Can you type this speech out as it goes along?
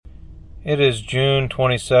It is June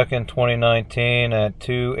 22nd, 2019 at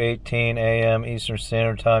 2:18 a.m. Eastern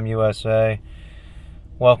Standard Time, USA.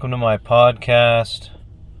 Welcome to my podcast,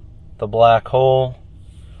 The Black Hole.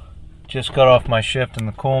 Just got off my shift in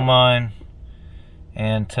the coal mine,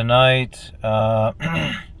 and tonight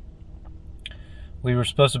we were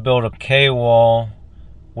supposed to build a K-wall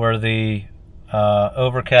where the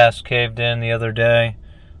overcast caved in the other day,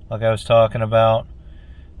 like I was talking about.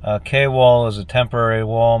 K-wall is a temporary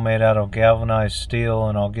wall made out of galvanized steel,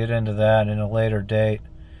 and I'll get into that in a later date.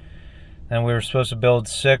 And we were supposed to build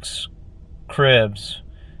 6 cribs,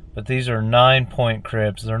 but these are 9-point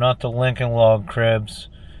cribs. They're not the Lincoln log cribs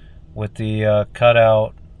with the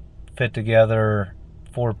cutout, fit together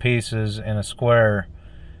 4 pieces in a square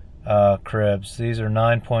cribs. These are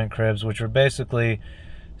 9-point cribs, which are basically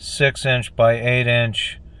 6-inch by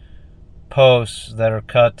 8-inch posts that are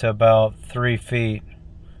cut to about 3 feet.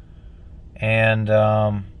 And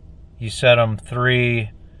you set them three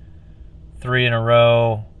in a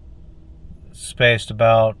row, spaced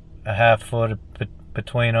about a half foot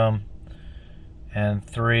between them, and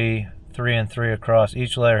three and three across.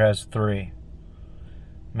 Each layer has 3,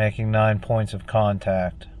 making 9 points of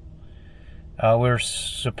contact. We're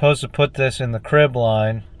supposed to put this in the crib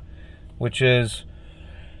line, which is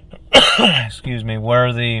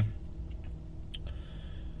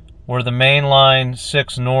where the main line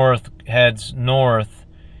 6 north heads north,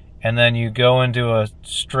 and then you go into a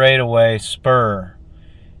straightaway spur,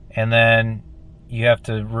 and then you have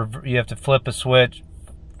to flip a switch,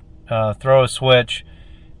 throw a switch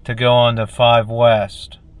to go on to 5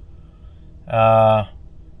 west, and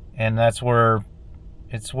that's where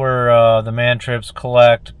the man trips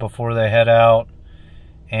collect before they head out,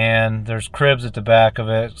 and there's cribs at the back of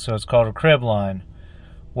it, so it's called a crib line.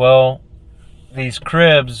 Well, these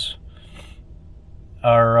cribs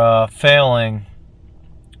are failing,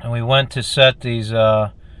 and we went to set these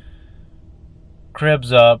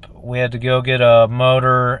cribs up. We had to go get a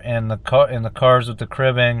motor and the cars with the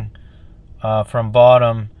cribbing from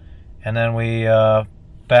bottom, and then we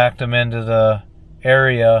backed them into the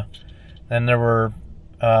area. Then there were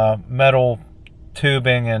metal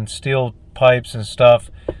tubing and steel pipes and stuff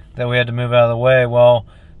that we had to move out of the way. Well,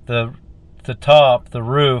 the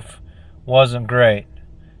roof wasn't great.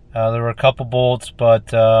 There were a couple bolts,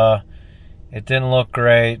 but it didn't look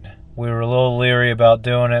great. We were a little leery about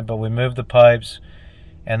doing it, but we moved the pipes,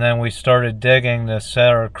 and then we started digging to set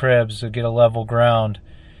our cribs to get a level ground.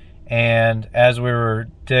 And as we were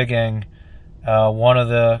digging, one of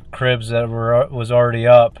the cribs that was already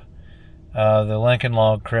up, the Lincoln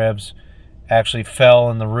log cribs, actually fell,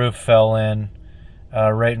 and the roof fell in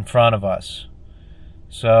right in front of us.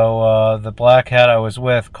 So the black hat I was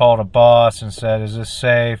with called a boss and said, "Is this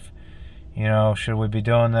safe? Should we be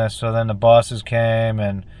doing this?" So then the bosses came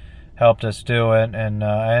and helped us do it, and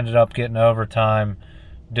I ended up getting overtime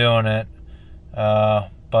doing it.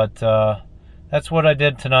 But that's what I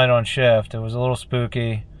did tonight on shift. It was a little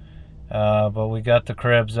spooky, but we got the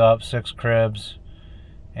cribs up, 6 cribs,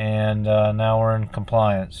 and now we're in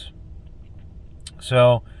compliance.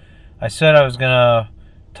 So I said I was going to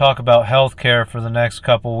talk about healthcare for the next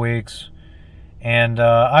couple weeks, and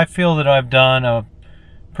I feel that I've done a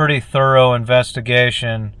pretty thorough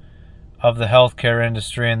investigation of the healthcare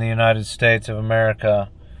industry in the United States of America,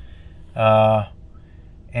 and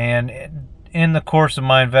in the course of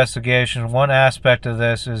my investigation, one aspect of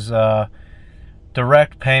this is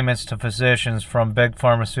direct payments to physicians from big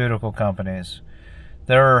pharmaceutical companies.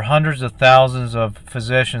 There are hundreds of thousands of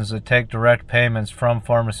physicians that take direct payments from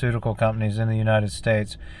pharmaceutical companies in the United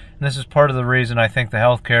States. And this is part of the reason I think the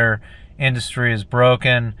healthcare industry is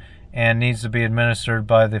broken and needs to be administered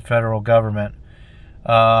by the federal government.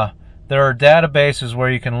 There are databases where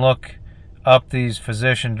you can look up these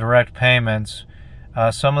physician direct payments.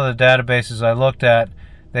 Some of the databases I looked at,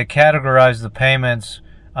 they categorize the payments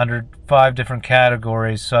under 5 different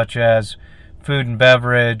categories, such as food and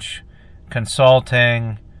beverage,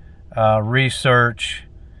 consulting, research,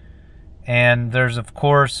 and there's of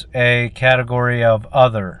course a category of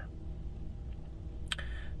other.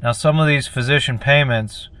 Now, some of these physician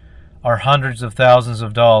payments are hundreds of thousands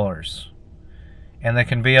of dollars, and they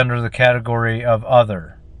can be under the category of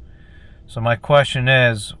other. So my question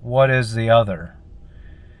is, what is the other?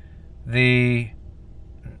 I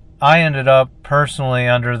ended up personally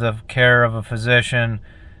under the care of a physician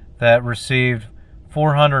that received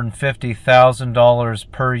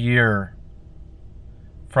 $450,000 per year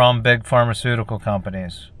from big pharmaceutical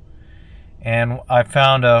companies. And I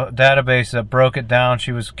found a database that broke it down.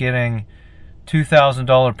 She was getting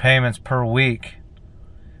 $2,000 payments per week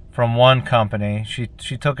from one company. She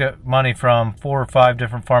took money from 4 or 5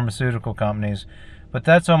 different pharmaceutical companies, but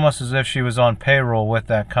that's almost as if she was on payroll with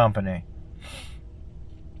that company.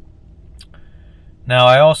 Now,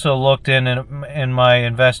 I also looked in my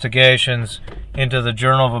investigations into the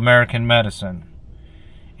Journal of American Medicine,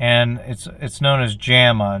 and it's known as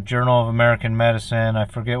JAMA, Journal of American Medicine. I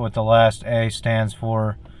forget what the last A stands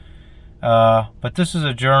for, but this is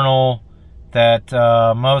a journal that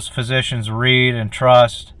most physicians read and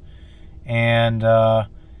trust, and not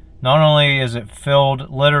only is it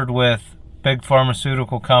littered with big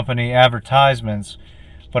pharmaceutical company advertisements,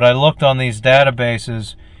 but I looked on these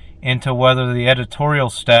databases into whether the editorial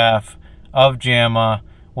staff of JAMA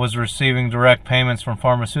was receiving direct payments from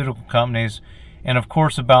pharmaceutical companies, and of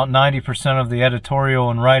course about 90% of the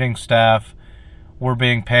editorial and writing staff were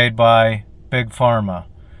being paid by Big Pharma.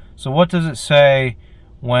 So what does it say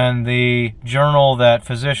when the journal that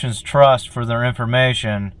physicians trust for their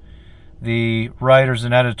information, the writers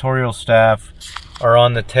and editorial staff, are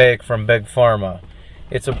on the take from Big Pharma?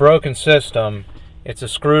 It's a broken system. It's a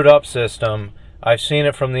screwed up system. I've seen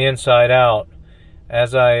it from the inside out,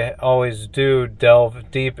 as I always do delve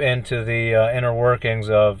deep into the inner workings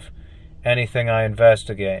of anything I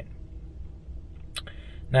investigate.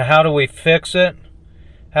 Now, how do we fix it?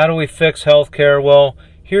 How do we fix healthcare? Well,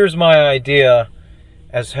 here's my idea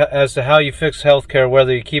as to how you fix healthcare,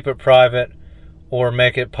 whether you keep it private or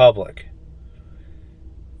make it public.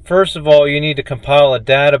 First of all, you need to compile a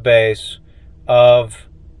database of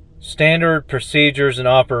standard procedures and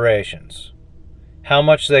operations, how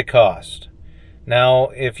much they cost. Now,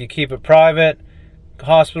 if you keep it private,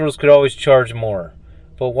 hospitals could always charge more.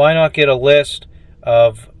 But why not get a list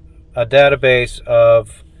of a database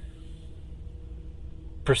of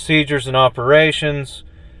procedures and operations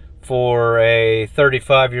for a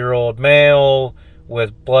 35-year-old male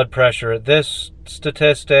with blood pressure at this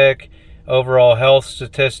statistic, overall health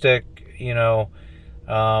statistic,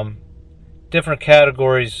 different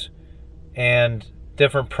categories and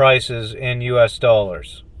different prices in US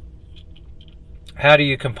dollars. How do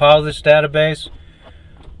you compile this database?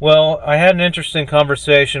 Well, I had an interesting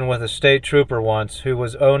conversation with a state trooper once who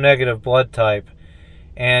was O negative blood type,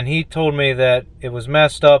 and he told me that it was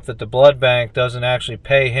messed up that the blood bank doesn't actually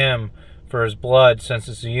pay him for his blood since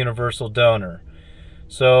it's a universal donor.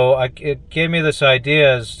 So it gave me this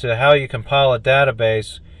idea as to how you compile a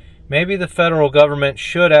database. Maybe the federal government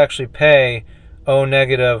should actually pay O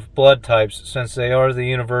negative blood types since they are the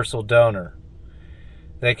universal donor.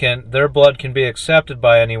 Their blood can be accepted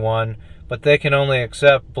by anyone, but they can only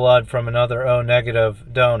accept blood from another O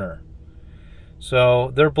negative donor.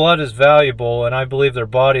 So their blood is valuable, and I believe their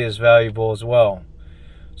body is valuable as well.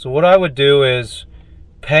 So what I would do is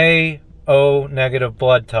pay O negative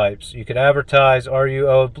blood types. You could advertise, are you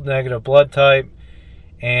O negative blood type,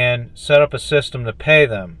 and set up a system to pay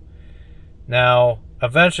them. Now,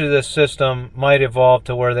 eventually this system might evolve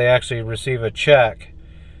to where they actually receive a check,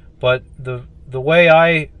 but the way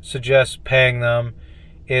I suggest paying them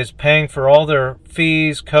is paying for all their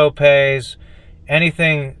fees, co-pays, any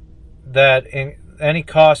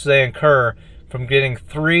costs they incur from getting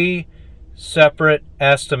 3 separate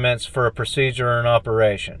estimates for a procedure or an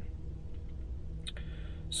operation.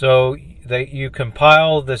 So you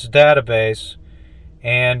compile this database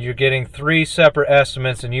and you're getting 3 separate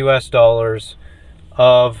estimates in US dollars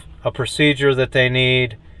of a procedure that they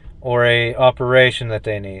need or a operation that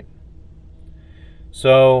they need.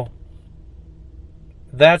 So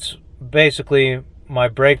that's basically my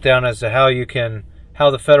breakdown as to how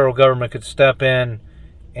the federal government could step in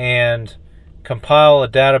and compile a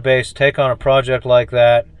database, take on a project like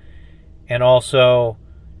that, and also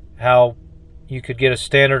how you could get a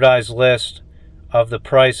standardized list of the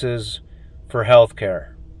prices for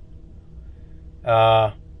healthcare.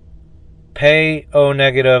 Pay O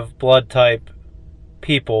negative blood type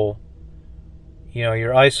people.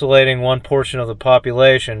 You're isolating one portion of the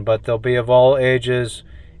population, but they'll be of all ages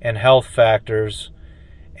and health factors,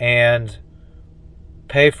 and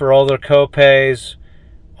pay for all their co-pays,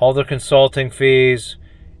 all their consulting fees,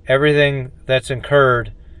 everything that's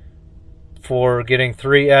incurred for getting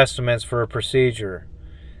 3 estimates for a procedure.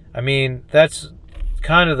 I mean, that's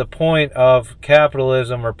kind of the point of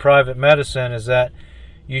capitalism or private medicine, is that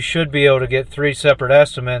you should be able to get 3 separate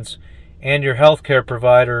estimates, and your healthcare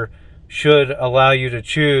provider should allow you to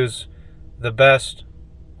choose the best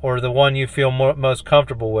or the one you feel most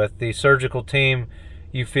comfortable with, the surgical team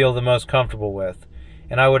you feel the most comfortable with.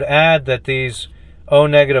 And I would add that these O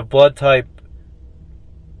negative blood type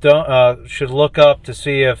should look up to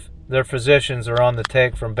see if their physicians are on the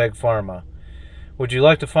take from Big Pharma. Would you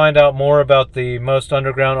like to find out more about the most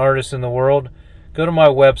underground artists in the world? go to my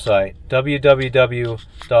website,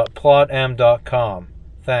 www.plotm.com.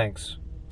 Thanks.